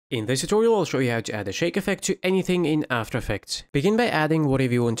In this tutorial, I'll show you how to add a shake effect to anything in After Effects. Begin by adding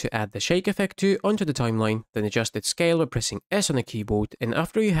whatever you want to add the shake effect to onto the timeline, then adjust its scale by pressing S on the keyboard, and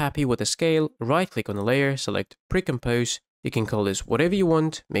after you're happy with the scale, right-click on the layer, select Pre-Compose. You can call this whatever you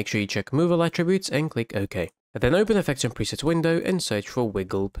want, make sure you check Move All Attributes and click OK. Then open Effects and Presets window and search for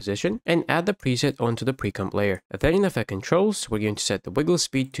Wiggle Position and add the preset onto the pre-comp layer. Then in Effect Controls, we're going to set the wiggle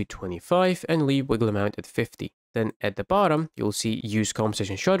speed to 25 and leave wiggle amount at 50. Then at the bottom, you'll see Use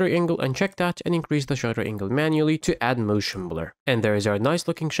Composition Shutter Angle, uncheck that and increase the shutter angle manually to add motion blur. And there is our nice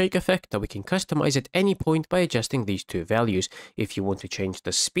looking shake effect that we can customize at any point by adjusting these two values. If you want to change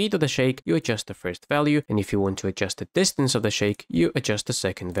the speed of the shake, you adjust the first value, and if you want to adjust the distance of the shake, you adjust the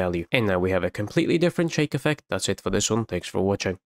second value. And now we have a completely different shake effect. That's it for this one. Thanks for watching.